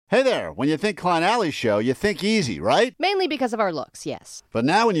Hey there, when you think Klein Alley Show, you think easy, right? Mainly because of our looks, yes. But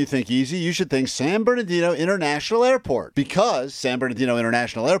now when you think easy, you should think San Bernardino International Airport. Because San Bernardino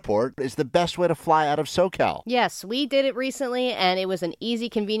International Airport is the best way to fly out of SoCal. Yes, we did it recently, and it was an easy,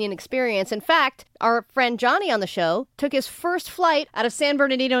 convenient experience. In fact, our friend Johnny on the show took his first flight out of San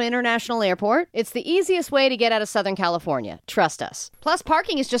Bernardino International Airport. It's the easiest way to get out of Southern California. Trust us. Plus,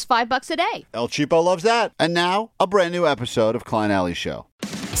 parking is just $5 a day. El Cheapo loves that. And now, a brand new episode of Klein Alley Show.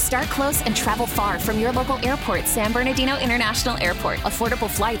 Start close and travel far from your local airport, San Bernardino International Airport. Affordable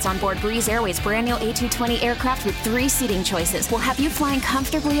flights on board Breeze Airways' brand new A220 aircraft with 3 seating choices will have you flying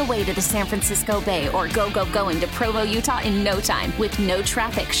comfortably away to the San Francisco Bay or going to Provo, Utah in no time. With no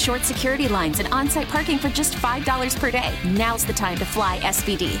traffic, short security lines, and on-site parking for just $5 per day. Now's the time to fly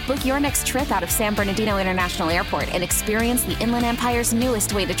SBD. Book your next trip out of San Bernardino International Airport and experience the Inland Empire's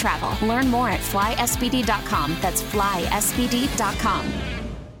newest way to travel. Learn more at flysbd.com. That's flysbd.com.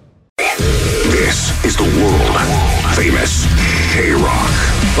 This is the world-famous K-Rock.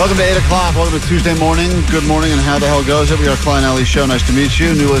 Welcome to 8 o'clock. Welcome to Tuesday morning. Good morning, and how the hell goes it? We are Klein Alley Show. Nice to meet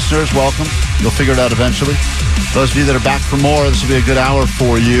you. New listeners, welcome. You'll figure it out eventually. Those of you that are back for more, this will be a good hour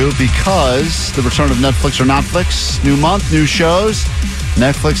for you because the return of Netflix or Notflix. New month, new shows.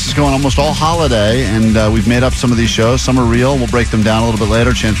 Netflix is going almost all holiday, and we've made up some of these shows. Some are real. We'll break them down a little bit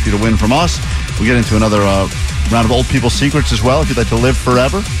later. Chance for you to win from us. We'll get into another round of old people's secrets as well if you'd like to live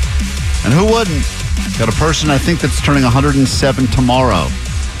forever. And who wouldn't? Got a person, I think, that's turning 107 tomorrow.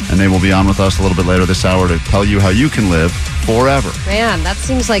 And they will be on with us a little bit later this hour to tell you how you can live forever. Man, that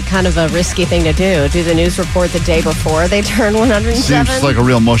seems like kind of a risky thing to do. Do the news report the day before they turn 107? Seems like a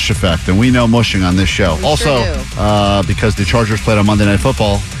real mush effect, and we know mushing on this show. We also, sure do. Because the Chargers played on Monday Night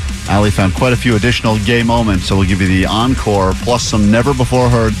Football, Allie found quite a few additional gay moments, so we'll give you the encore, plus some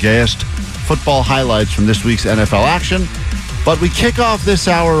never-before-heard gayest football highlights from this week's NFL action. But we kick off this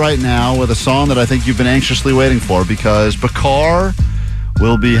hour right now with a song that I think you've been anxiously waiting for because Bakar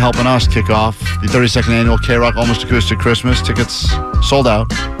will be helping us kick off the 32nd annual K-Rock Almost Acoustic Christmas. Tickets sold out.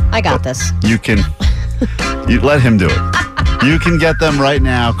 I got this. You can you let him do it. You can get them right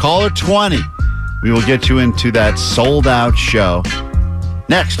now. Caller 20. We will get you into that sold-out show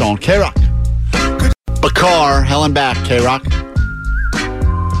next on K-Rock. Bakar, Helen back, K-Rock.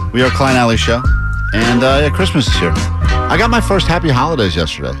 We are Klein Alley Show. And Christmas is here. I got my first Happy Holidays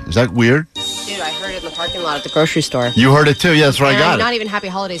yesterday. Is that weird? Dude, I heard it in the parking lot at the grocery store. You heard it too? Yeah, that's where I got it. Not even Happy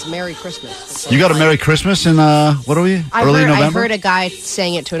Holidays, Merry Christmas. You got a Merry Christmas in, what are we? Early November? I heard a guy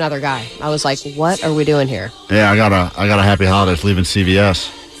saying it to another guy. I was like, what are we doing here? Yeah, I got a Happy Holidays leaving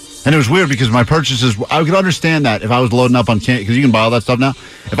CVS. And it was weird because my purchases, I could understand that if I was loading up on candy, because you can buy all that stuff now.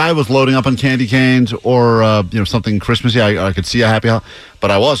 If I was loading up on candy canes or, something Christmassy, I could see a Happy Holiday,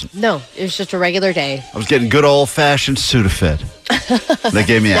 but I wasn't. No, it was just a regular day. I was getting good old-fashioned Sudafed. They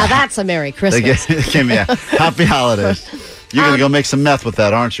gave me now that's a Merry Christmas. They gave me a Happy Holidays. You're going to go make some meth with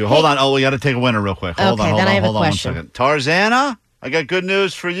that, aren't you? Hold on. Oh, we got to take a winner real quick. Hold on 1 second. Tarzana, I got good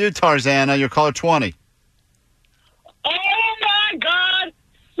news for you, Tarzana. You're caller 20. Oh, my God.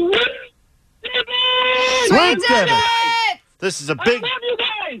 Sweet Devin. This is a big... I love you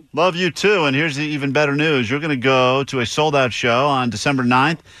guys. Love you, too. And here's the even better news. You're going to go to a sold-out show on December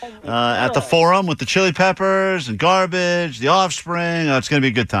 9th at the Forum with the Chili Peppers and Garbage, The Offspring. It's going to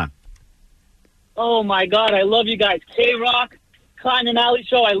be a good time. Oh, my God. I love you guys. K-Rock, Klein and Alley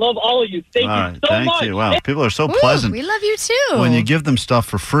Show. I love all of you. Thank you so much. Thank you. Wow, people are so pleasant. We love you, too. When you give them stuff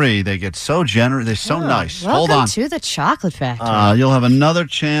for free, they get so generous. They're so nice. Hold on. Welcome to the Chocolate Factory. You'll have another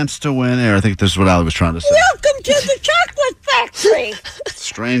chance to win here. I think this is what Ali was trying to say. Welcome to the Chocolate Factory.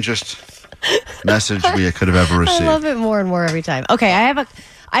 Strangest message we could have ever received. I love it more and more every time. Okay, I have a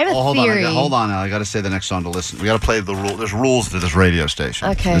theory. Hold on, I got to say the next song to listen. We got to play the rule. There's rules to this radio station.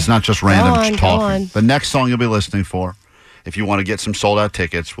 Okay. It's not just random Go talking. on. The next song you'll be listening for, if you want to get some sold-out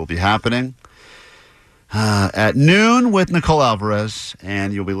tickets, will be happening at noon with Nicole Alvarez,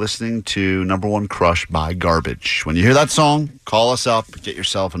 and you'll be listening to Number One Crush by Garbage. When you hear that song, call us up, get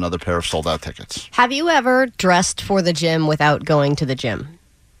yourself another pair of sold-out tickets. Have you ever dressed for the gym without going to the gym?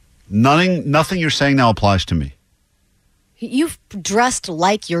 Nothing you're saying now applies to me. You've dressed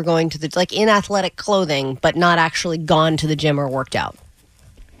like you're going to like in athletic clothing, but not actually gone to the gym or worked out.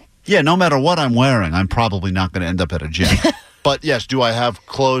 Yeah, no matter what I'm wearing, I'm probably not going to end up at a gym. But yes, do I have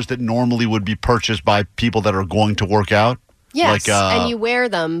clothes that normally would be purchased by people that are going to work out? Yes, and you wear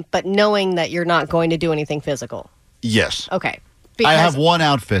them, but knowing that you're not going to do anything physical. Yes. Okay. I have one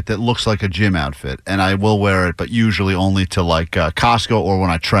outfit that looks like a gym outfit, and I will wear it, but usually only to like Costco or when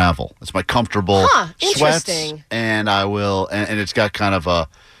I travel. It's my comfortable sweats, and I will, and it's got kind of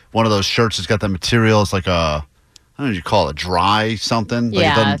one of those shirts that's got the material. It's like a, I don't know what you call it, dry something.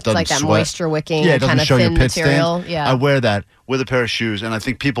 Yeah, it it's like that sweat. moisture wicking Yeah, it doesn't kind of show thin your pit material. stains. Yeah. I wear that with a pair of shoes, and I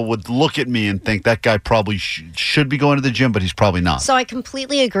think people would look at me and think that guy probably should be going to the gym, but he's probably not. So I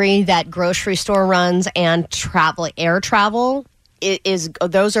completely agree that grocery store runs and air travel,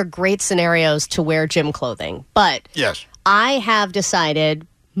 those are great scenarios to wear gym clothing. But yes, I have decided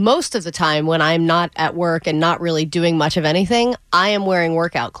most of the time when I'm not at work and not really doing much of anything, I am wearing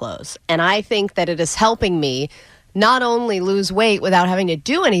workout clothes. And I think that it is helping me not only lose weight without having to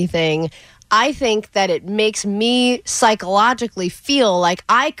do anything, I think that it makes me psychologically feel like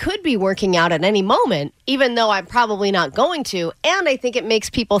I could be working out at any moment, even though I'm probably not going to. And I think it makes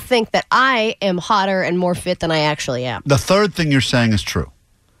people think that I am hotter and more fit than I actually am. The third thing you're saying is true.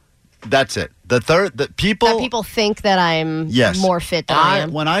 That's it. That people think that I'm more fit than I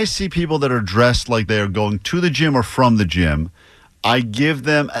am. When I see people that are dressed like they are going to the gym or from the gym, I give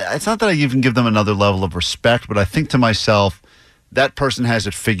them, it's not that I even give them another level of respect, but I think to myself, that person has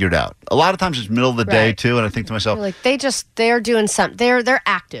it figured out. A lot of times it's middle of the day too, and I think to myself, like they're doing something. They're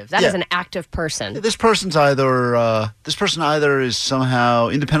active. That is an active person. This person either is somehow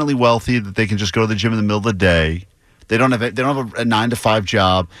independently wealthy that they can just go to the gym in the middle of the day. They don't have a 9-to-5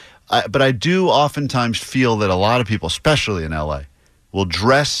 job. But I do oftentimes feel that a lot of people, especially in LA, will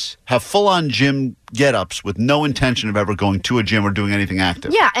have full-on gym get-ups with no intention of ever going to a gym or doing anything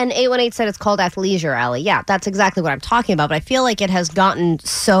active. Yeah, and 818 said it's called athleisure, Allie. Yeah, that's exactly what I'm talking about. But I feel like it has gotten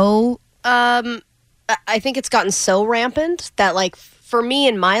so... I think it's gotten so rampant that, like, for me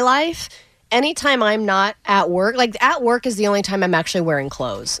in my life, anytime I'm not at work, like at work is the only time I'm actually wearing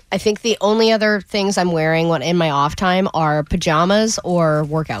clothes. I think the only other things I'm wearing in my off time are pajamas or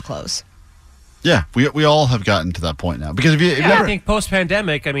workout clothes. Yeah, we all have gotten to that point now. Because I think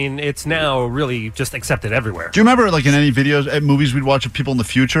post-pandemic, I mean, it's now really just accepted everywhere. Do you remember, like, in any videos, movies we'd watch of people in the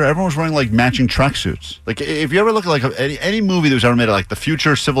future, everyone was wearing, like, matching tracksuits. Like, if you ever look at, like, any movie that was ever made of, like, the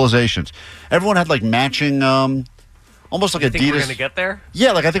future civilizations, everyone had, like, matching... almost like you Adidas. Think we're going to get there?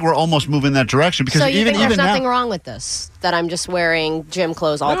 Yeah, like I think we're almost moving in that direction. Because so you even think there's nothing now, wrong with this? That I'm just wearing gym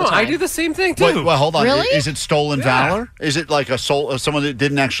clothes all the time? I do the same thing too. Wait, well, hold on. Really? Is it stolen valor? Is it like someone that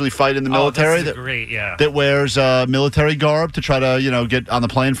didn't actually fight in the military that wears military garb to try to get on the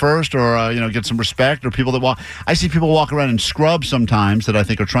plane first or get some respect, or people that walk? I see people walk around in scrubs sometimes that I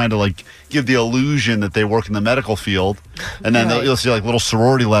think are trying to like give the illusion that they work in the medical field, and then you'll see like little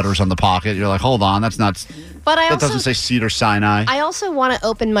sorority letters on the pocket. You're like, hold on, that's not. But that doesn't say Cedar Sinai. I also want to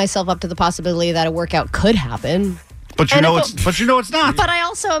open myself up to the possibility that a workout could happen. But you know it's not. But I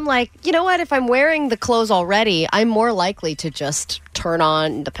also am like, you know what? If I'm wearing the clothes already, I'm more likely to just turn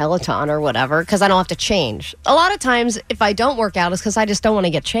on the Peloton or whatever because I don't have to change. A lot of times, if I don't work out, it's because I just don't want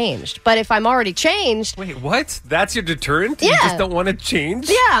to get changed. But if I'm already changed... Wait, what? That's your deterrent? Yeah. You just don't want to change?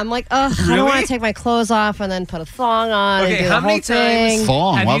 Yeah, I'm like, ugh, really? I don't want to take my clothes off and then put a thong on and do the whole thing.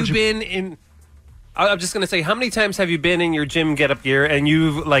 Thong? Have you been in... I'm just going to say, how many times have you been in your gym get-up gear and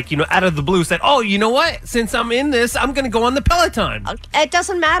you've, out of the blue said, oh, you know what? Since I'm in this, I'm going to go on the Peloton. It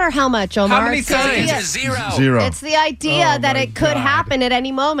doesn't matter how much, Omar. How many times? Zero. It's the idea that it could happen at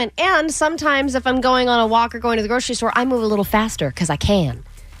any moment. And sometimes if I'm going on a walk or going to the grocery store, I move a little faster because I can.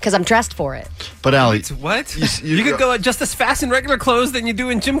 Because I'm dressed for it. But, Allie... What? You could go just as fast in regular clothes than you do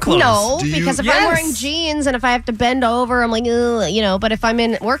in gym clothes. No, because if I'm wearing jeans and if I have to bend over, I'm like, but if I'm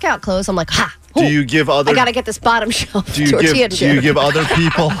in workout clothes, I'm like, ha! Do you give other? I gotta get this bottom shelf tortilla chip. Do you give other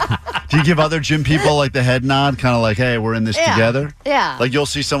people? Do you give other gym people like the head nod, kind of like, "Hey, we're in this together"? Yeah. Like you'll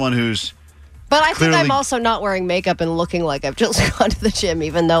see someone who's. But I think I'm also not wearing makeup and looking like I've just gone to the gym,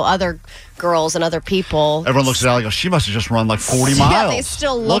 even though other girls and other people. Everyone looks at Allie and goes, she must have just run like 40 miles. Yeah, they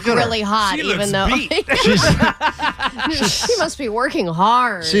still look really hot, she even though. She must be working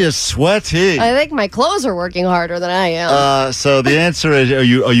hard. She is sweaty. I think my clothes are working harder than I am. So the answer is: Are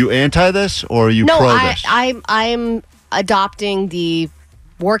you anti this or are you pro this? No, I'm adopting the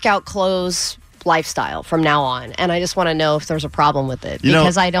workout clothes lifestyle from now on, and I just want to know if there's a problem with it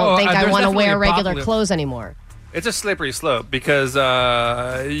because I don't think I want to wear regular clothes anymore. It's a slippery slope because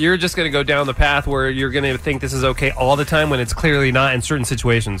you're just going to go down the path where you're going to think this is okay all the time when it's clearly not in certain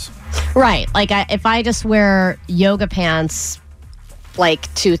situations. Right. Like if I just wear yoga pants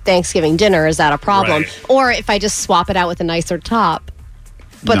like to Thanksgiving dinner, is that a problem? Right. Or if I just swap it out with a nicer top.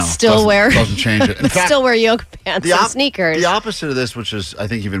 But doesn't change it. In fact, still wear yoga pants and sneakers. The opposite of this, which is I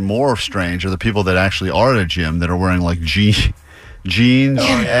think even more strange, are the people that actually are at a gym that are wearing like jeans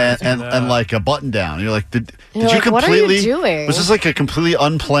and like a button down. You're like, did you like, completely? what are you doing? Was this like a completely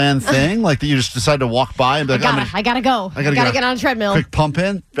unplanned thing? Like that you just decided to walk by and be like, I gotta go. I gotta get on a treadmill. Quick pump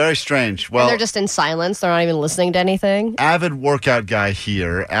in. Very strange. Well, and they're just in silence. They're not even listening to anything. Avid workout guy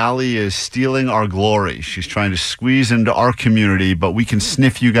here. Allie is stealing our glory. She's trying to squeeze into our community, but we can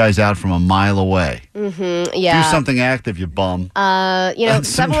sniff you guys out from a mile away. Mm-hmm. Yeah. Do something active, you bum.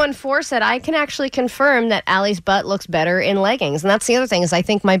 714 said I can actually confirm that Allie's butt looks better in leggings, and that's the other thing is I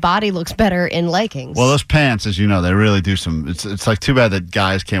think my body looks better in leggings. Well, those pants, as you know, they really do some. It's like too bad that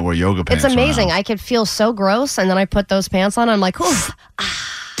guys can't wear yoga pants. It's amazing. around. I could feel so gross, and then I put those pants on. And I'm like, oof.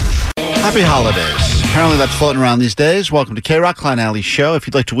 Happy holidays. Apparently that's floating around these days. Welcome to K-Rock Klein Alley Show. If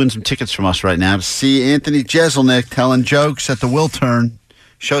you'd like to win some tickets from us right now to see Anthony Jeselnik telling jokes at the Wiltern.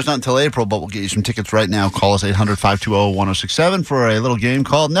 Show's not until April, but we'll get you some tickets right now. Call us 800-520-1067 for a little game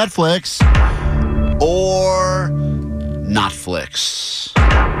called Netflix or Notflix.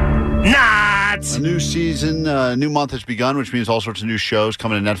 Not! A new season, new month has begun, which means all sorts of new shows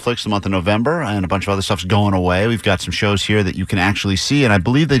coming to Netflix the month of November, and a bunch of other stuff's going away. We've got some shows here that you can actually see, and I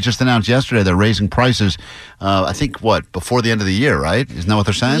believe they just announced yesterday they're raising prices, I think, before the end of the year, right? Isn't that what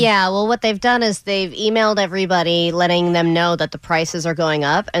they're saying? Yeah, well, what they've done is they've emailed everybody letting them know that the prices are going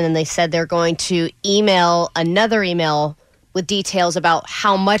up, and then they said they're going to email another email with details about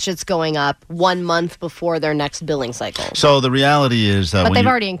how much it's going up 1 month before their next billing cycle. So the reality is that but they've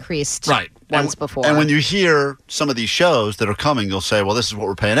already increased once before. And when you hear some of these shows that are coming, you'll say, well, this is what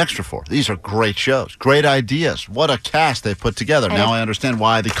we're paying extra for. These are great shows, great ideas. What a cast they've put together. And now I understand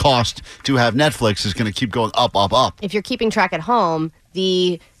why the cost to have Netflix is going to keep going up, up, up. If you're keeping track at home,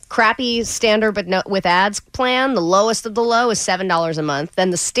 the crappy standard but no, with ads plan, the lowest of the low is $7 a month.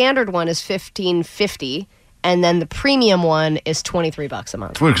 Then the standard one is $15.50. And then the premium one is $23 a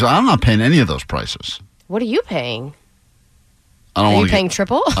month. It's weird because I'm not paying any of those prices. What are you paying? Are you paying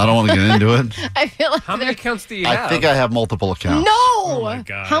triple? I don't want to get into it. I feel like How many accounts do you have? I think I have multiple accounts. No! Oh my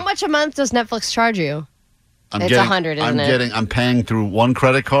God. How much a month does Netflix charge you? It's getting, 100, isn't it? I'm paying through one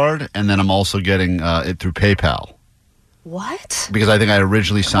credit card, and then I'm also getting it through PayPal. What? Because I think I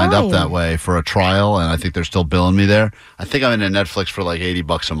originally signed up Why? that way for a trial, and I think they're still billing me there. I think I'm into Netflix for like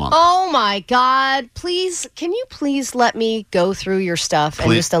 $80 a month. Oh my God. Please, can you please let me go through your stuff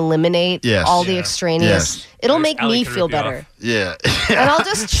and just eliminate all the extraneous? Yes. It'll make me feel better. Yeah. And I'll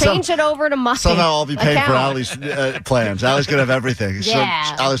just change it over to my Somehow I'll be paying for account. Allie's plans. Allie's going to have everything. Yeah.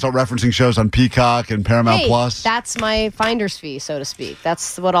 So Allie's start referencing shows on Peacock and Paramount Hey, Plus. that's my finder's fee, so to speak.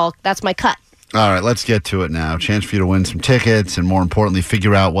 That's my cut. All right, let's get to it now. Chance for you to win some tickets and, more importantly,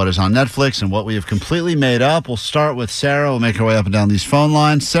 figure out what is on Netflix and what we have completely made up. We'll start with Sarah. We'll make our way up and down these phone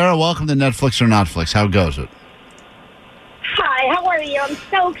lines. Sarah, welcome to Netflix or Notflix. How goes it? Hi, how are you? I'm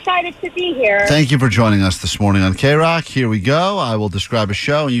so excited to be here. Thank you for joining us this morning on K-Rock. Here we go. I will describe a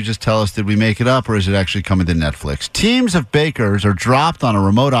show, and you just tell us, did we make it up or is it actually coming to Netflix? Teams of bakers are dropped on a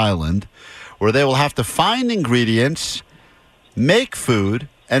remote island where they will have to find ingredients, make food,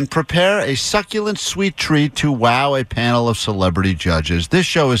 and prepare a succulent sweet treat to wow a panel of celebrity judges. This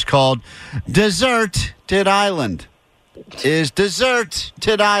show is called Deserted Island. Is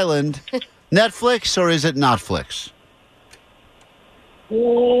Deserted Island Netflix or is it Notflix?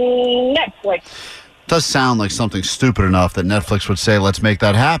 Netflix. Does sound like something stupid enough that Netflix would say, let's make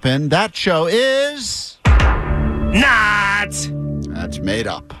that happen. That show is... Not! That's made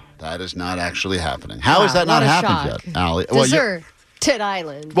up. That is not actually happening. How has that not what a happened shock. yet, Allie? Deserted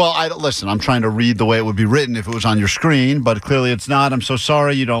Island. Listen, I'm trying to read the way it would be written if it was on your screen, but clearly it's not. I'm so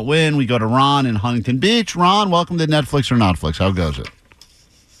sorry you don't win. We go to Ron in Huntington Beach. Ron, welcome to Netflix or Notflix. How goes it?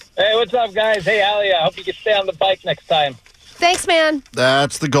 Hey, what's up, guys? Hey, Allie, I hope you can stay on the bike next time. Thanks, man.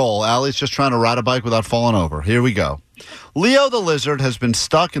 That's the goal. Allie's just trying to ride a bike without falling over. Here we go. Leo the lizard has been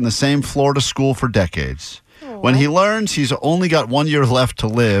stuck in the same Florida school for decades. When he learns he's only got 1 year left to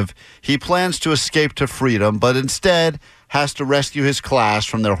live, he plans to escape to freedom, but instead has to rescue his class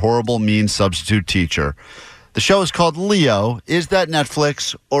from their horrible, mean substitute teacher. The show is called Leo. Is that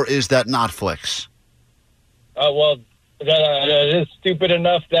Netflix or is that Notflix? It is stupid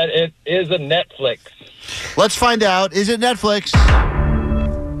enough that it is a Netflix. Let's find out. Is it Netflix?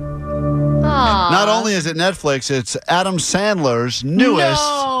 Not only is it Netflix, it's Adam Sandler's newest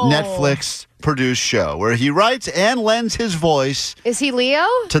Netflix-produced show, where he writes and lends his voice. Is he Leo?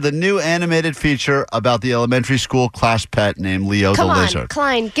 To the new animated feature about the elementary school class pet named Leo the Lizard. Come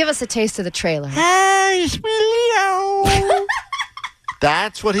on, Klein, give us a taste of the trailer. Hey, it's me, Leo.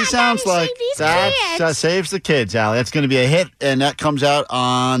 That's what he sounds like. That saves the kids, Allie. That's going to be a hit, and that comes out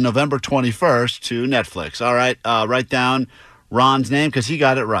on November 21st to Netflix. All right, write down Ron's name because he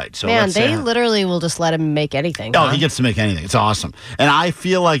got it right. So Man, let's say they literally will just let him make anything. Oh, he gets to make anything. It's awesome. And I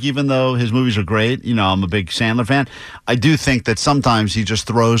feel like even though his movies are great, I'm a big Sandler fan, I do think that sometimes he just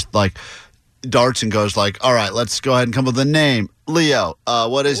throws like darts and goes like, all right, let's go ahead and come up with a name. Leo,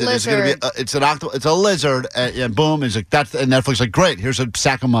 what is it? Lizard. Is it going to be? It's an octopus. It's a lizard. And boom, is like that's and Netflix like great. Here's a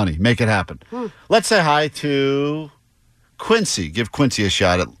sack of money. Make it happen. Let's say hi to Quincy. Give Quincy a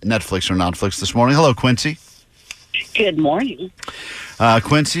shot at Netflix or Notflix this morning. Hello, Quincy. Good morning.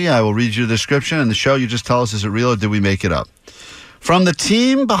 Quincy, I will read you the description and the show. You just tell us, is it real or did we make it up? From the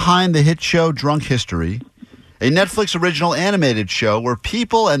team behind the hit show Drunk History, a Netflix original animated show where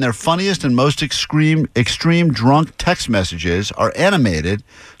people and their funniest and most extreme drunk text messages are animated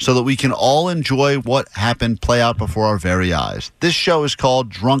so that we can all enjoy what happened play out before our very eyes. This show is called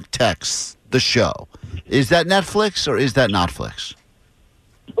Drunk Texts, the show. Is that Netflix or is that Notflix?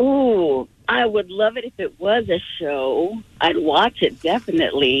 Ooh, I would love it if it was a show. I'd watch it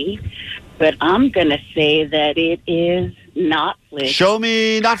definitely. But I'm going to say that it is Notflix. Show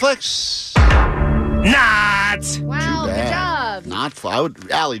me Notflix. Not. Wow, good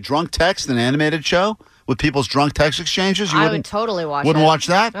job. Allie, Drunk Text, an animated show with people's drunk text exchanges? I would totally watch Wouldn't it. watch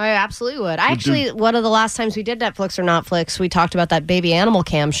that? I absolutely would. One of the last times we did Netflix or Notflix, we talked about that baby animal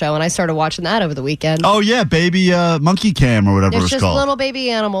cam show, and I started watching that over the weekend. Oh, yeah, Baby Monkey Cam or whatever It's it's just called. little baby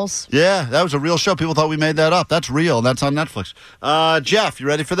animals. Yeah, that was a real show. People thought we made that up. That's real. That's on Netflix. Jeff, you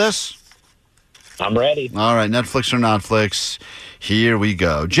ready for this? I'm ready. All right, Netflix or Notflix. Here we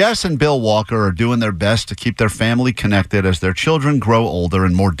go. Jess and Bill Walker are doing their best to keep their family connected as their children grow older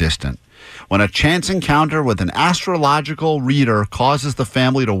and more distant. When a chance encounter with an astrological reader causes the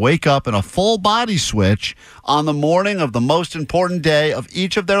family to wake up in a full body switch on the morning of the most important day of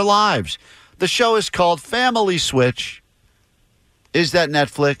each of their lives. The show is called Family Switch. Is that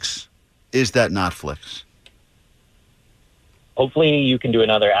Netflix? Is that Notflix? Hopefully you can do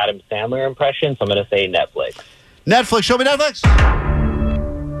another Adam Sandler impression, so I'm going to say Netflix. Netflix, show me Netflix.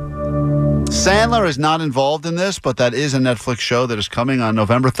 Sandler is not involved in this, but that is a Netflix show that is coming on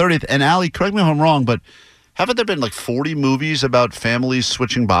November 30th. And Allie, correct me if I'm wrong, but haven't there been like 40 movies about families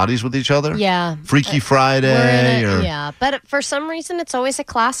switching bodies with each other? Yeah. Freaky Friday. Yeah, but for some reason, it's always a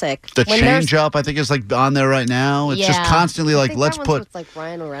classic. The Change Up, I think, is like on there right now. It's just constantly like, let's put with, like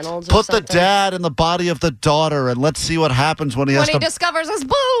Ryan Reynolds. Put the dad in the body of the daughter, and let's see what happens when he has to. Discovers his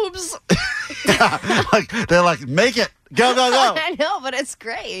boobs. They're like, make it. Go, go, go. I know, but it's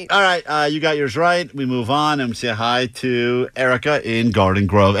great. All right, you got yours right. We move on and say hi to Erica in Garden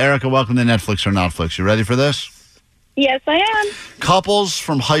Grove. Erica, welcome to Netflix or Notflix. You ready for this? Yes, I am. Couples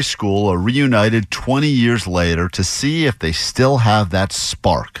from high school are reunited 20 years later to see if they still have that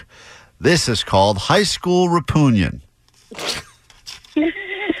spark. This is called High School Reunion.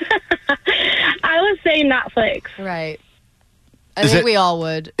 I would say Netflix. Right. I think we all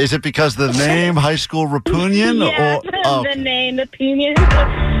would. Is it because the name High School Reunion? Yeah, the name, the opinion.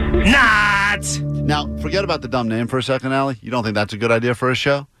 Not. Now, forget about the dumb name for a second, Allie. You don't think that's a good idea for a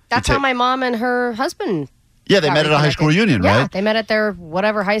show? That's how my mom and her husband. Yeah, they met at a high school reunion, right? Yeah, they met at their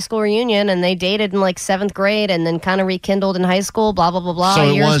whatever high school reunion, and they dated in like 7th grade and then kind of rekindled in high school, blah, blah, blah, blah.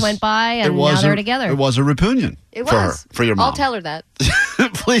 So Years went by, and now they're together. It was a reunion It for was. her, for your mom. I'll tell her that.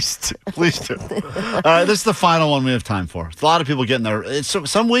 Please do. All right, this is the final one we have time for. A lot of people getting there.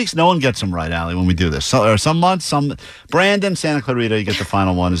 Some weeks, no one gets them right, Allie, when we do this. Or some months, Brandon, Santa Clarita, you get the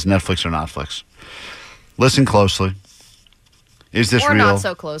final one. Is Netflix or Notflix? Listen closely. Is this or real? Not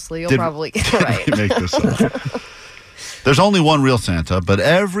so closely. You'll probably get it right. Make this up. There's only one real Santa, but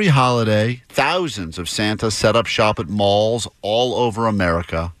every holiday, thousands of Santas set up shop at malls all over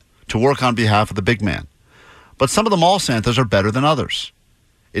America to work on behalf of the big man. But some of the mall Santas are better than others.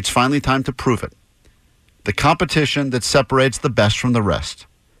 It's finally time to prove it. The competition that separates the best from the rest.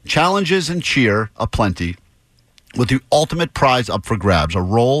 Challenges and cheer aplenty, with the ultimate prize up for grabs, a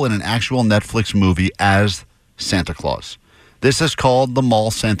role in an actual Netflix movie as Santa Claus. This is called the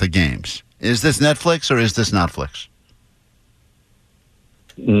Mall Santa Games. Is this Netflix or is this Notflix?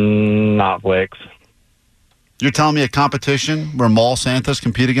 Notflix. You're telling me a competition where mall Santas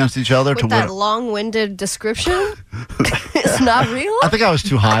compete against each other With to that win? long-winded description? It's not real? I think I was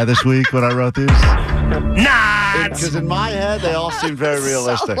too high this week when I wrote these. Not. Because in my head, they all seem very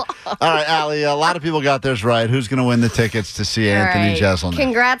realistic. All right, Allie, a lot of people got theirs right. Who's going to win the tickets to see Anthony Jeselnik?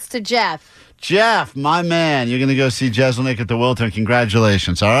 Congrats to Jeff. Jeff, my man, you're going to go see Jeselnik at the Wiltern.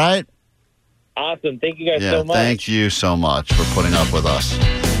 Congratulations, all right? Awesome. Thank you guys so much. Thank you so much for putting up with us.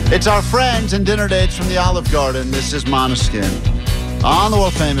 It's our friends and dinner dates from the Olive Garden. This is Måneskin on the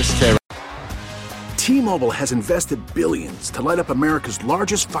world-famous K-Rock. T-Mobile has invested billions to light up America's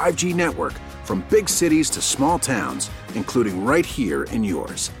largest 5G network, from big cities to small towns, including right here in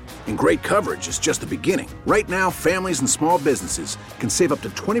yours. And great coverage is just the beginning. Right now, families and small businesses can save up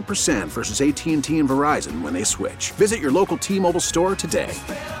to 20% versus AT&T and Verizon when they switch. Visit your local T-Mobile store today.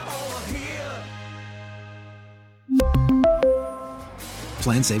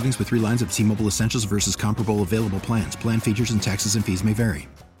 Plan savings with 3 lines of T-Mobile Essentials versus comparable available plans. Plan features and taxes and fees may vary.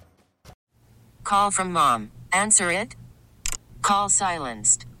 Call from mom. Answer it. Call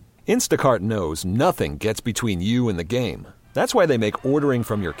silenced. Instacart knows nothing gets between you and the game. That's why they make ordering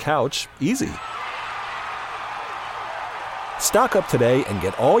from your couch easy. Stock up today and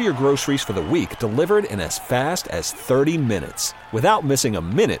get all your groceries for the week delivered in as fast as 30 minutes without missing a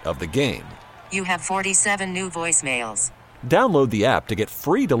minute of the game. You have 47 new voicemails. Download the app to get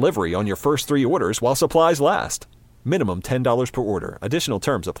free delivery on your first 3 orders while supplies last. Minimum $10 per order. Additional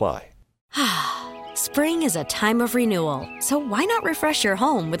terms apply. Spring is a time of renewal, so why not refresh your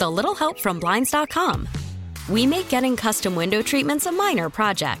home with a little help from Blinds.com? We make getting custom window treatments a minor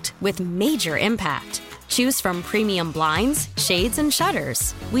project with major impact. Choose from premium blinds, shades, and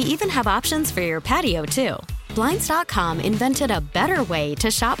shutters. We even have options for your patio, too. Blinds.com invented a better way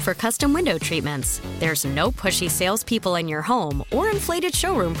to shop for custom window treatments. There's no pushy salespeople in your home or inflated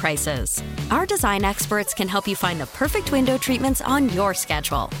showroom prices. Our design experts can help you find the perfect window treatments on your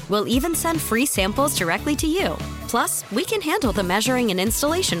schedule. We'll even send free samples directly to you. Plus, we can handle the measuring and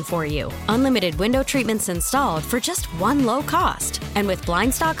installation for you. Unlimited window treatments installed for just one low cost. And with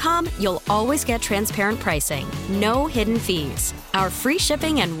Blinds.com, you'll always get transparent pricing. No hidden fees. Our free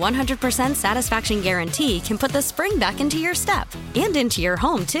shipping and 100% satisfaction guarantee can put the spring back into your step and into your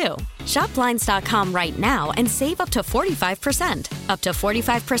home, too. Shop Blinds.com right now and save up to 45%. Up to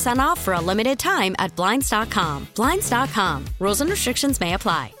 45% off for a limited time at Blinds.com. Blinds.com. Rules and restrictions may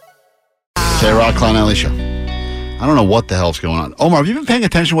apply. J-Rock, Klein Alley Show. I don't know what the hell's going on. Omar, have you been paying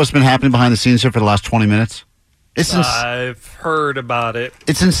attention to what's been happening behind the scenes here for the last 20 minutes? I've heard about it.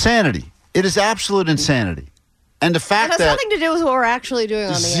 It's insanity. It is absolute insanity. And the fact that... It has nothing to do with what we're actually doing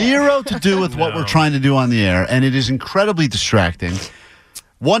on the air. Zero to do with what we're trying to do on the air, and it is incredibly distracting.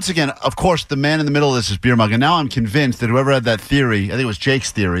 Once again, of course, the man in the middle of this is Beer Mug, and now I'm convinced that whoever had that theory, I think it was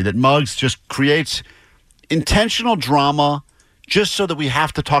Jake's theory, that Muggs just creates intentional drama just so that we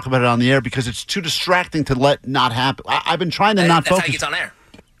have to talk about it on the air because it's too distracting to let not happen. I've been trying to not focus. That's how he gets on air.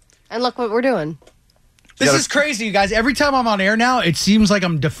 And look what we're doing. This is crazy, you guys. Every time I'm on air now, it seems like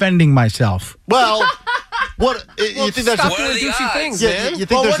I'm defending myself. Well, what you think that's stop doing douchey things, man? You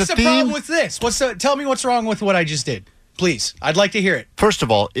think there's what's a the theme? problem with this? Tell me what's wrong with what I just did. Please. I'd like to hear it. First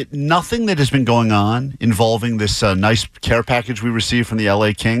of all, nothing that has been going on involving this nice care package we received from the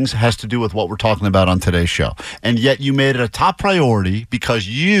LA Kings has to do with what we're talking about on today's show. And yet you made it a top priority because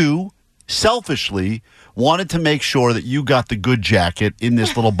you selfishly wanted to make sure that you got the good jacket in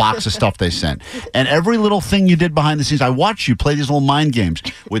this little box of stuff they sent. And every little thing you did behind the scenes, I watched you play these little mind games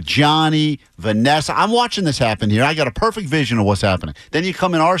with Johnny, Vanessa. I'm watching this happen here. I got a perfect vision of what's happening. Then you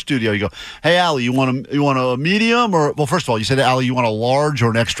come in our studio, you go, hey, Allie, you want a medium? Or, well, first of all, you said, Allie, you want a large or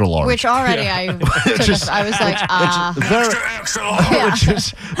an extra large? Which already I was like, Which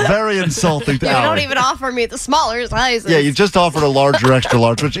is very insulting to Allie. You don't even offer me the smaller sizes. Yeah, you just offered a large or extra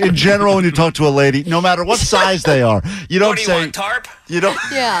large, which in general, when you talk to a lady, no matter what size they are, you don't say. What do you want, tarp? You don't.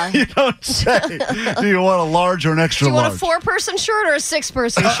 Yeah. You don't say. Do you want a large or an extra large? Do you want a 4-person shirt or a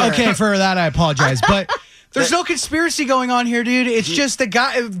 6-person shirt? Okay, for that I apologize, but there's no conspiracy going on here, dude. It's just the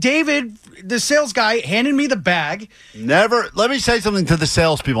guy, David, the sales guy, handed me the bag. Never. Let me say something to the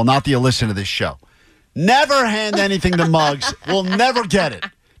salespeople, not that you listen to this show. Never hand anything to Muggs. We'll never get it.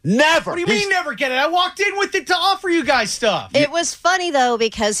 Never. What do you mean never get it? I walked in with it to offer you guys stuff. It was funny, though,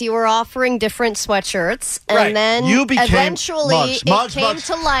 because you were offering different sweatshirts, and then eventually it came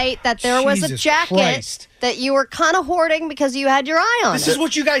to light that there was a jacket that you were kind of hoarding because you had your eye on it. This is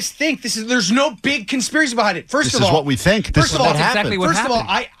what you guys think. There's no big conspiracy behind it. First of all, this is what we think. This is what happened. First of all,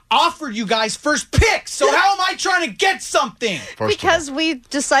 I offered you guys first picks, so how am I trying to get something? Because we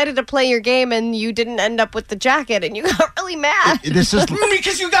decided to play your game and you didn't end up with the jacket and you got really mad. This is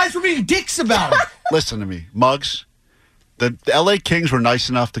because you guys were being dicks about it. Listen to me, Muggs. The LA Kings were nice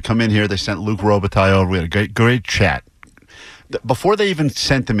enough to come in here. They sent Luke Robitaille over. We had a great chat. Before they even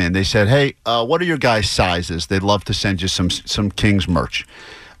sent them in, they said, hey, what are your guys' sizes? They'd love to send you some Kings merch.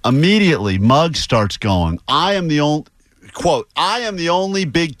 Immediately, Muggs starts going, I am the only... quote, I am the only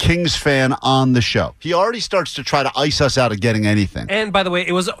big Kings fan on the show. He already starts to try to ice us out of getting anything. And by the way,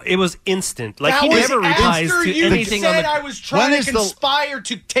 it was instant. Like that he was never replies after to you anything said on the. I was trying to conspire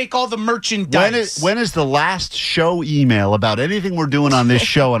to take all the merchandise. When is the last show email about anything we're doing on this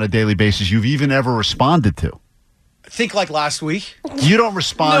show on a daily basis you've even ever responded to? Think like last week. You don't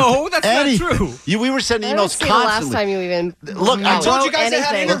respond. No, to that's anything. not true. We were sending I don't emails see the constantly. last time you even Look, I told you guys anything.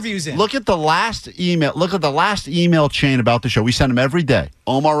 I had interviews in. Look at the last email. Look at the last email chain about the show. We send them every day.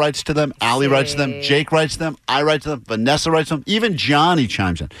 Omar writes to them. Allie writes to them. Jake writes to them. I write to them. Vanessa writes to them. Even Johnny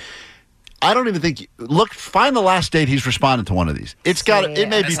chimes in. I don't even think. Look, find the last date he's responded to one of these. It's got. It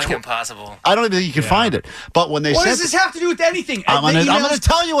may be impossible. I don't even think you can find it. But when they what sent does this have to do with anything? I'm going to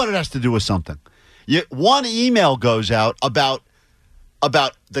tell you what it has to do with something. One email goes out about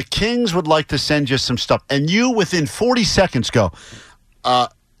the Kings would like to send you some stuff, and you within 40 seconds go. I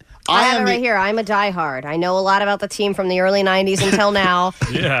have it right here. I'm a diehard. I know a lot about the team from the early 90s until now.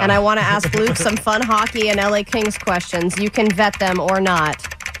 Yeah. And I want to ask Luke some fun hockey and LA Kings questions. You can vet them or not.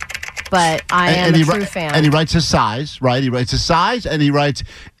 But I am a true fan. And he writes his size, right? He writes his size, and he writes,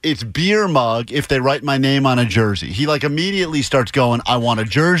 it's beer mug if they write my name on a jersey. He immediately starts going, I want a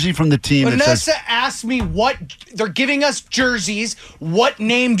jersey from the team. Vanessa asked me what they're giving us jerseys. What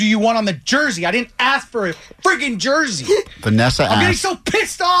name do you want on the jersey? I didn't ask for a friggin' jersey. Vanessa asked. I'm getting so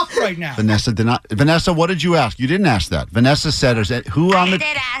pissed off right now. Vanessa did not. Vanessa, what did you ask? You didn't ask that. Vanessa said, who on the... I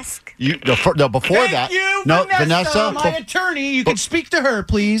did ask. Before Thank that... you, No, Vanessa, my attorney. You can speak to her,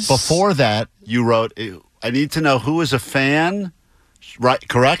 please. Before that, you wrote, I need to know who is a fan... Right,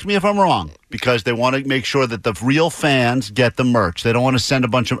 correct me if I'm wrong, because they want to make sure that the real fans get the merch. They don't want to send a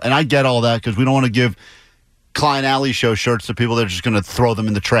bunch of, and I get all that because we don't want to give Klein Alley Show shirts to people that are just going to throw them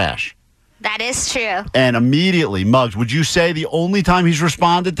in the trash. That is true. And immediately, Muggs, would you say the only time he's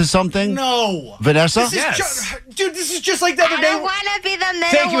responded to something? No. Vanessa? Dude, this is just like the other day. I don't want to be the middle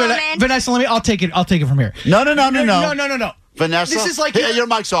Thank you, woman. Vanessa. I'll take it from here. No. No. Vanessa? This is like Hey, your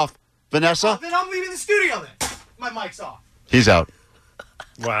mic's off. Vanessa? Then I'm leaving the studio then. My mic's off. He's out.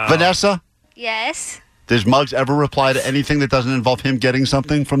 Wow. Vanessa? Yes. Does Muggs ever reply to anything that doesn't involve him getting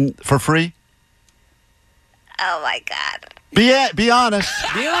something for free? Oh my God. Be honest.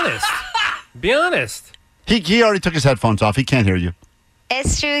 Be honest. Be honest. He already took his headphones off. He can't hear you.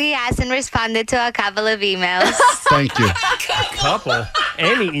 It's true. He hasn't responded to a couple of emails. Thank you. Couple.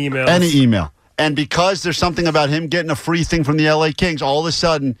 Any emails. Any email. And because there's something about him getting a free thing from the LA Kings, all of a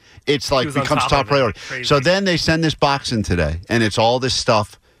sudden it's like becomes top priority. Crazy. So then they send this box in today, and it's all this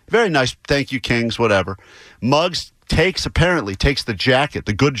stuff. Very nice. Thank you, Kings, whatever. Muggs apparently takes the jacket,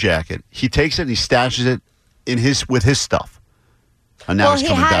 the good jacket. He takes it and he stashes it with his stuff. And now he's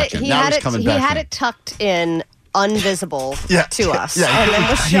coming back in. Now he's coming back in. He had it tucked in, unvisible to us. Yeah. And then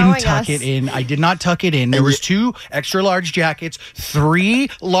was I showing didn't tuck us. it in. I did not tuck it in. There was 2 extra large jackets, 3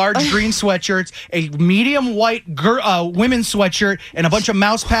 large green sweatshirts, a medium white women's sweatshirt, and a bunch of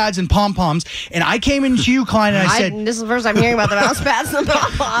mouse pads and pom-poms. And I came into you, Klein, and I said... This is the first I'm hearing about the mouse pads and the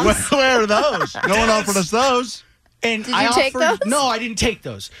pom-poms. Where are those? No one offered us those. And Did you take those? No, I didn't take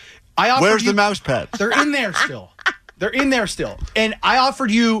those. Where's the mouse pads? They're in there still. They're in there still. And I offered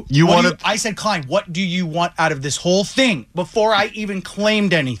you... I said, Klein, what do you want out of this whole thing before I even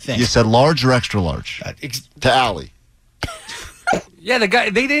claimed anything? You said large or extra large? To Allie. Yeah, the guy,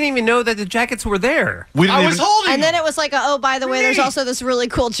 they didn't even know that the jackets were there. I was holding And then it was like, oh, by the way, there's also this really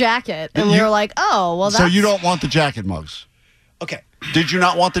cool jacket. And we were like, oh, well, that's... So you don't want the jacket, Muggs? Okay. Did you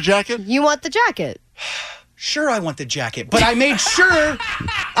not want the jacket? You want the jacket. Sure, I want the jacket, but I made sure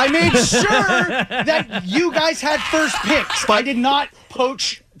that you guys had first picks. I did not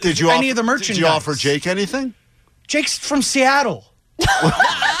poach any of the merchandise. Did you offer Jake anything? Jake's from Seattle.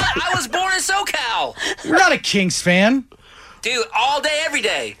 I was born in SoCal. You're not a Kings fan. Dude, all day, every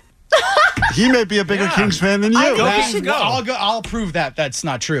day. He may be a bigger Kings fan than you. I'll prove that that's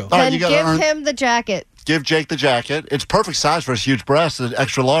not true. Then give him the jacket. Give Jake the jacket. It's perfect size for his huge breasts. It's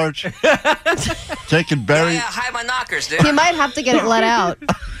extra large. Jake can bury. Yeah, hide my knockers, dude. He might have to get it let out.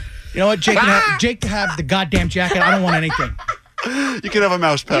 You know what? Jake can have the goddamn jacket. I don't want anything. You can have a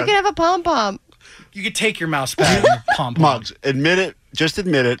mouse pad. You can have a pom-pom. You can take your mouse pad and pom-pom. Muggs, admit it. Just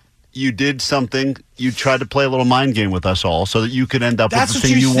admit it. You did something. You tried to play a little mind game with us all so that you could end up with the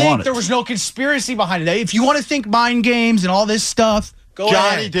thing you wanted. There was no conspiracy behind it. If you want to think mind games and all this stuff, go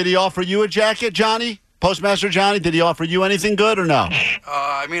ahead. Johnny, did he offer you a jacket, Johnny? Postmaster Johnny, did he offer you anything good or no?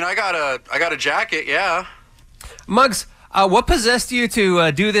 I mean, I got a jacket, yeah. Muggs, what possessed you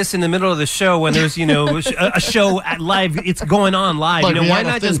to do this in the middle of the show when there's, a show at live? It's going on live. Like why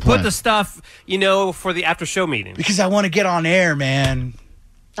not just put the stuff, for the after show meeting? Because I want to get on air, man.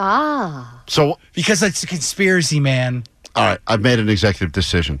 Ah. So because it's a conspiracy, man. All right, I've made an executive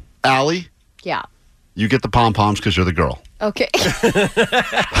decision. Allie, Yeah. you get the pom-poms because you're the girl. Okay. It's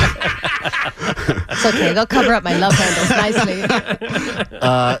okay. They'll cover up my love handles nicely.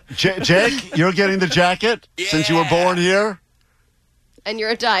 Jake, you're getting the jacket since you were born here. And you're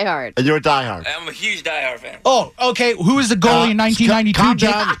a diehard. And you're a diehard. I'm a huge diehard fan. Oh, okay. Who was the goalie in 1992? calm Jake?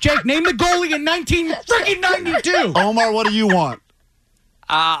 down. Jake, name the goalie in 1992. Omar, what do you want?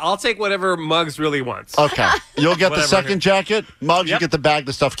 I'll take whatever Muggs really wants. Okay. You'll get the Whatever. second jacket. Muggs, you Yep. get the bag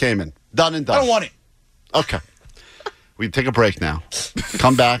the stuff came in. Done and done. I don't want it. Okay. We take a break now.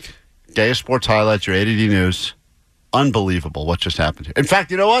 Come back. Gayest sports highlights, your ADD news. Unbelievable what just happened here. In fact,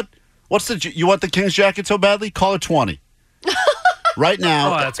 you know what? You want the Kings jacket so badly? Call it 20. Right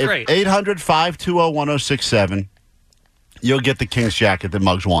now, Oh, that's great. 800-520-1067. You'll get the Kings jacket that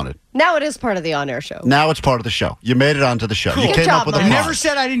Muggs wanted. Now it is part of the on-air show. Now it's part of the show. You made it onto the show. You Good came job, up with a Muggs. You prize. never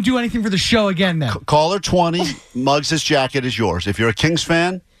said I didn't do anything for the show again then. Caller 20, Muggs' jacket is yours. If you're a Kings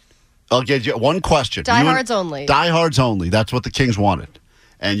fan, I'll get you one question. Diehards only. Diehards only. That's what the Kings wanted.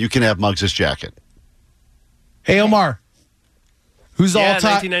 And you can have Muggs' jacket. Hey, Omar. Who's Yeah, all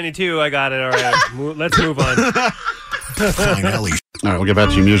time? 1992. I got it. All right. Let's move on. All right, we'll get back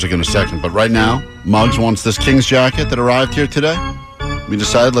to your music in a second. But right now, Muggs wants this Kings jacket that arrived here today. We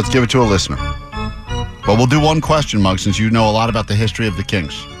decided let's give it to a listener. But we'll do one question, Muggs, since you know a lot about the history of the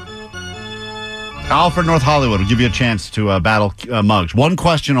Kings. Alfred, North Hollywood, will give you a chance to battle Muggs. One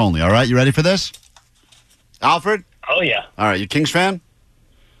question only, all right? You ready for this? Alfred? Oh, yeah. All right, you Kings fan?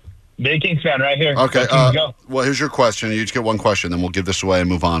 Big Kings fan right here. Okay, Kings go. well, here's your question. You each get one question, then we'll give this away and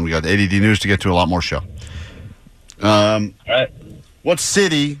move on. We got ADD news to get to, a lot more show. All right. What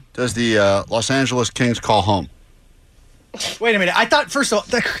city does the Los Angeles Kings call home? Wait a minute. I thought, first of all,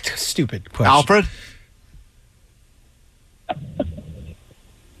 stupid question. Alfred?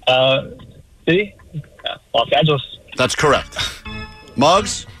 City? Los Angeles. That's correct.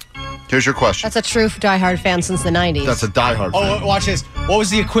 Muggs, here's your question. That's a true diehard fan since the 90s. That's a diehard fan. Oh, watch this. What was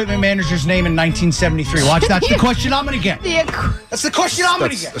the equipment manager's name in 1973? Watch, that's the question I'm going to get. That's the question I'm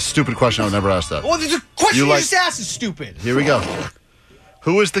going to That's get. a stupid question. I would never ask that. Well, the question you just asked is stupid. Here we go.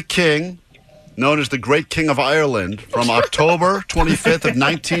 Who is the king known as the Great King of Ireland from October 25th of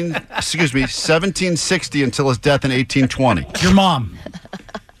 1760 until his death in 1820? Your mom.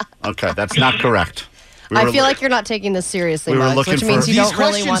 Okay, that's not correct. I feel like you're not taking this seriously, we were Muggs, looking which means for- you These don't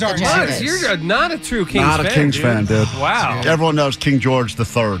really want the questions aren't jacket. Muggs, you're not a true Kings fan. Not a Kings fan, dude. Wow. Everyone knows King George III.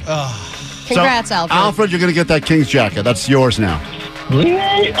 Congrats, so, Alfred. Alfred, you're going to get that King's jacket. That's yours now.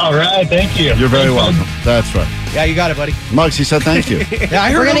 All right, thank you. You're very welcome. That's right. Yeah, you got it, buddy. Muggs, he said thank you. Yeah,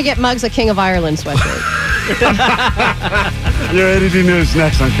 I heard We're going to him. get Muggs a King of Ireland sweatshirt. Your ADD News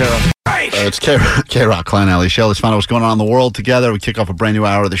next on K-Rock. It's K-Rock, Klein Alley Show. Let's find out what's going on in the world together. We kick off a brand new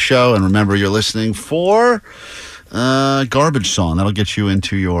hour of the show. And remember, you're listening for Garbage Song. That'll get you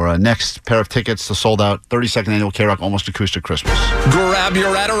into your next pair of tickets to sold-out 32nd Annual K-Rock Almost Acoustic Christmas. Grab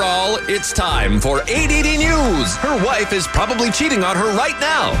your Adderall. It's time for ADD News. Her wife is probably cheating on her right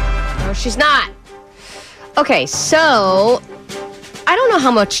now. No, she's not. Okay, so I don't know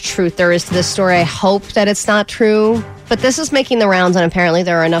how much truth there is to this story. I hope that it's not true. But this is making the rounds, and apparently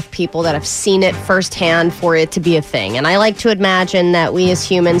there are enough people that have seen it firsthand for it to be a thing. And I like to imagine that we as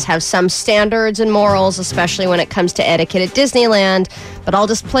humans have some standards and morals, especially when it comes to etiquette at Disneyland. But I'll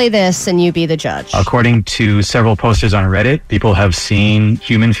just play this, and you be the judge. According to several posters on Reddit, people have seen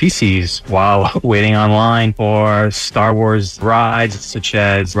human feces while waiting online for Star Wars rides, such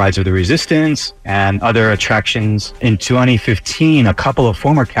as Rides of the Resistance and other attractions. In 2015, a couple of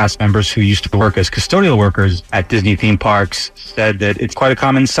former cast members who used to work as custodial workers at Disney theme parks said that it's quite a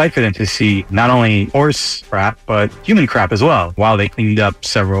common sight for them to see not only horse crap, but human crap as well, while they cleaned up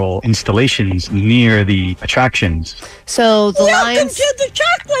several installations near the attractions. So the lines... the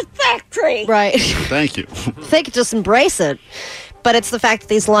chocolate factory. Right. Thank you. They could just embrace it. But it's the fact that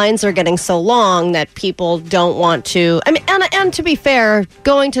these lines are getting so long that people don't want to. I mean, and to be fair,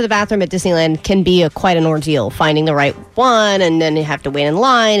 going to the bathroom at Disneyland can be quite an ordeal, finding the right one, and then you have to wait in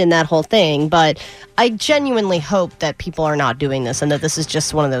line and that whole thing. But I genuinely hope that people are not doing this and that this is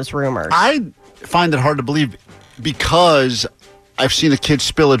just one of those rumors. I find it hard to believe because I've seen a kid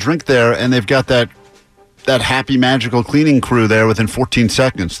spill a drink there, and they've got that happy magical cleaning crew there within 14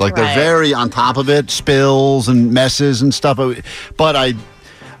 seconds. Like they're very on top of it, spills and messes and stuff. But I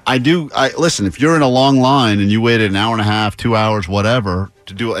listen, if you're in a long line and you waited an hour and a half, 2 hours, whatever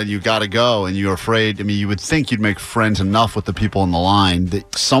to do, and you got to go and you're afraid, I mean, you would think you'd make friends enough with the people in the line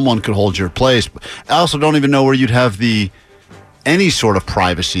that someone could hold your place. I also don't even know where you'd have any sort of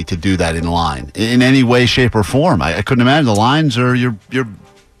privacy to do that in line in any way, shape, or form. I couldn't imagine. The lines are your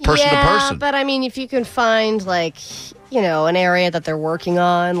person to person. But I mean, if you can find an area that they're working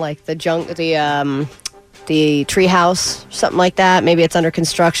on, like the tree house, something like that. Maybe it's under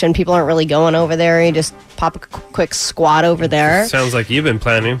construction. People aren't really going over there. You just pop a quick squat over there. Sounds like you've been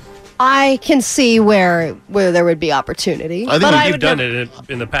planning. I can see where there would be opportunity. I think you've done it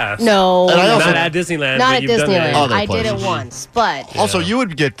in the past. No. And not at Disneyland. Not but at you've done it Disneyland. in I did it once, but... Also, you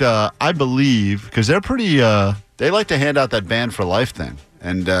would get, I believe, because they're pretty, they like to hand out that banned for life thing.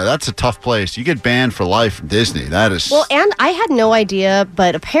 And that's a tough place. You get banned for life from Disney. That is... Well, and I had no idea,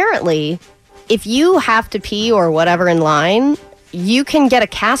 but apparently, if you have to pee or whatever in line, you can get a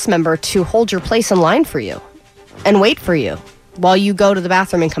cast member to hold your place in line for you and wait for you while you go to the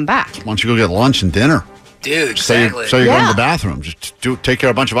bathroom and come back. Why don't you go get lunch and dinner? Dude, exactly. So you're going to the bathroom. Just take care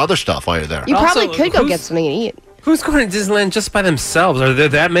of a bunch of other stuff while you're there. You probably could go get something to eat. Who's going to Disneyland just by themselves? Are there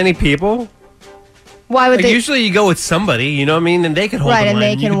that many people? Why would they? Usually you go with somebody, you know what I mean? And they can hold the line and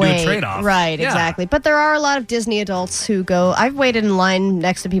they and you can can wait. do a trade-off. Right, Yeah. exactly. But there are a lot of Disney adults who go. I've waited in line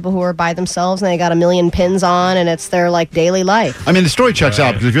next to people who are by themselves and they got a million pins on and it's their daily life. I mean, the story checks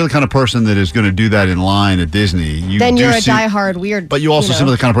out because if you're the kind of person that is going to do that in line at Disney, Then you're a diehard weird. But you also seem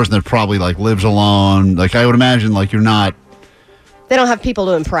like the kind of person that probably lives alone. I would imagine you're not. They don't have people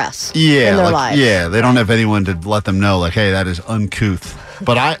to impress Yeah, in their lives. yeah, they don't have anyone to let them know, hey, that is uncouth.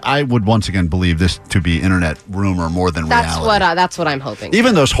 But I would once again believe this to be internet rumor more than reality. That's what I'm hoping.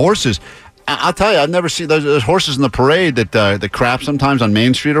 Even those horses, I'll tell you, I've never seen those horses in the parade that crap sometimes on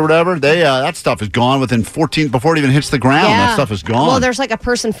Main Street or whatever. That stuff is gone within 14 before it even hits the ground. Yeah. That stuff is gone. Well, there's a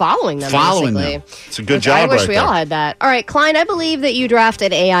person following them. Basically. Them. It's a good job. I wish right we there. all had that. All right, Klein, I believe that you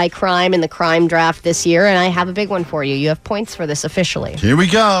drafted AI crime in the crime draft this year, and I have a big one for you. You have points for this officially. Here we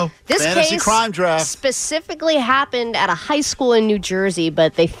go. This Fantasy case crime draft specifically happened at a high school in New Jersey,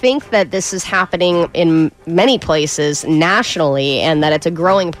 but they think that this is happening in many places nationally and that it's a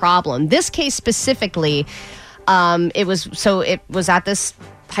growing problem. This case specifically, it was at this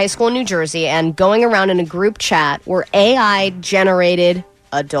high school in New Jersey, and going around in a group chat were AI generated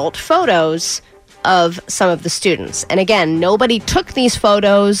adult photos of some of the students. And again, nobody took these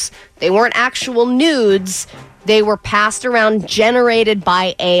photos. They weren't actual nudes. They were passed around, generated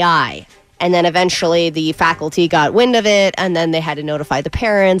by AI. And then eventually the faculty got wind of it, and then they had to notify the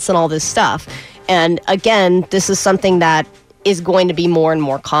parents and all this stuff. And again, this is something that is going to be more and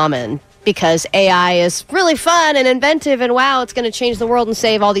more common because AI is really fun and inventive, and wow, it's going to change the world and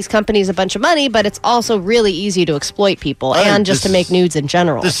save all these companies a bunch of money, but it's also really easy to exploit people and just to make nudes in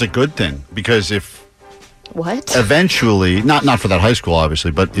general. This is a good thing because if What? Eventually, not for that high school,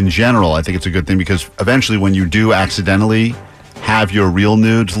 obviously, but in general, I think it's a good thing because eventually when you do accidentally have your real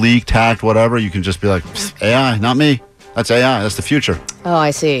nudes leaked, hacked, whatever, you can just be like, AI, not me. That's AI. That's the future. Oh,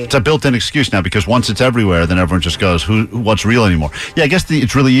 I see. It's a built-in excuse now because once it's everywhere, then everyone just goes, what's real anymore? Yeah, I guess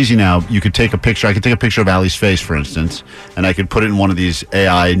it's really easy now. You could take a picture. I could take a picture of Allie's face, for instance, and I could put it in one of these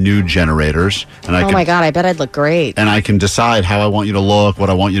AI nude generators. And Oh my God, I bet I'd look great. And I can decide how I want you to look, what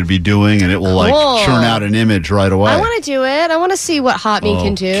I want you to be doing, and it will Cool. churn out an image right away. I want to do it. I want to see what Hot Me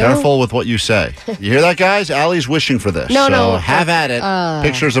can do. Careful with what you say. You hear that, guys? Allie's wishing for this. No. Have at it.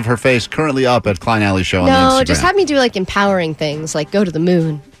 Pictures of her face currently up at Klein Alley Show on the Instagram. No, just have me do empowering things, like go to the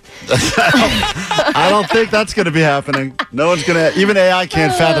moon. I don't think that's going to be happening. No one's going to, even AI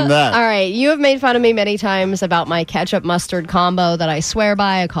can't fathom that. All right, you have made fun of me many times about my ketchup mustard combo that I swear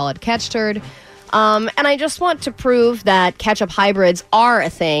by. I call it Ketchturd. And I just want to prove that ketchup hybrids are a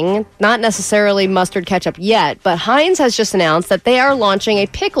thing, not necessarily mustard ketchup yet, but Heinz has just announced that they are launching a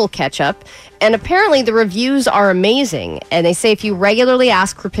pickle ketchup, and apparently the reviews are amazing. And they say if you regularly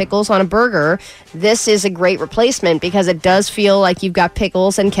ask for pickles on a burger, this is a great replacement because it does feel like you've got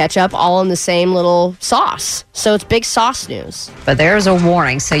pickles and ketchup all in the same little sauce. So it's big sauce news. But there's a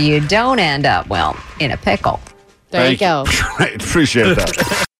warning so you don't end up, in a pickle. There you go. Right, appreciate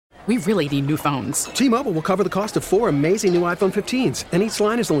that. We really need new phones. T-Mobile will cover the cost of 4 amazing new iPhone 15s, and each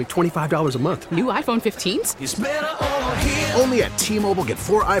line is only $25 a month. New iPhone 15s? It's better over here. Only at T-Mobile, get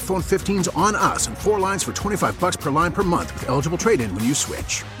 4 iPhone 15s on us and 4 lines for $25 per line per month with eligible trade-in when you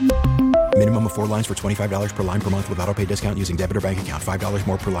switch. Minimum of 4 lines for $25 per line per month with autopay discount using debit or bank account. $5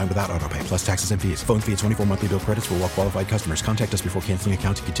 more per line without autopay, plus taxes and fees. Phone fee at 24 monthly bill credits for well-qualified customers. Contact us before canceling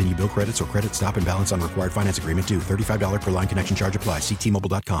account to continue bill credits or credit stop and balance on required finance agreement due. $35 per line connection charge applies. See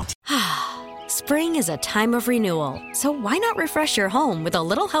T-Mobile.com. Spring is a time of renewal, so why not refresh your home with a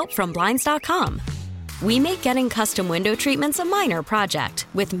little help from Blinds.com? We make getting custom window treatments a minor project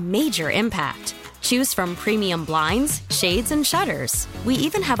with major impact. Choose from premium blinds, shades, and shutters. We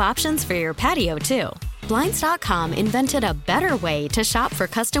even have options for your patio, too. Blinds.com invented a better way to shop for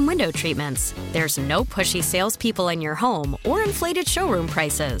custom window treatments. There's no pushy salespeople in your home or inflated showroom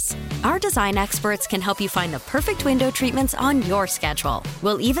prices. Our design experts can help you find the perfect window treatments on your schedule.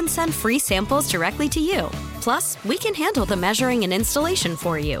 We'll even send free samples directly to you. Plus, we can handle the measuring and installation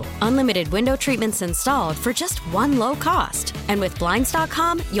for you. Unlimited window treatments installed for just one low cost. And with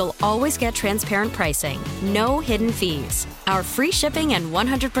Blinds.com, you'll always get transparent pricing. No hidden fees. Our free shipping and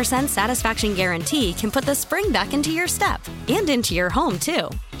 100% satisfaction guarantee can put the spring back into your step and into your home, too.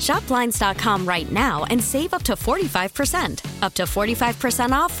 Shop Blinds.com right now and save up to 45%. Up to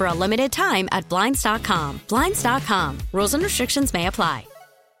 45% off for a limited time at Blinds.com. Blinds.com. Rules and restrictions may apply.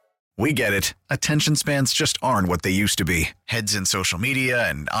 We get it. Attention spans just aren't what they used to be. Heads in social media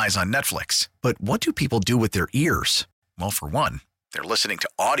and eyes on Netflix. But what do people do with their ears? Well, for one, they're listening to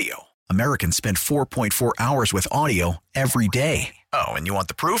audio. Americans spend 4.4 hours with audio every day. Oh, and you want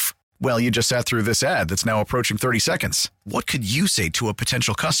the proof? Well, you just sat through this ad that's now approaching 30 seconds. What could you say to a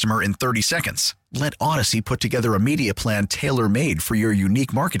potential customer in 30 seconds? Let Odyssey put together a media plan tailor-made for your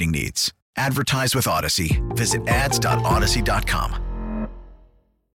unique marketing needs. Advertise with Odyssey. Visit ads.odyssey.com.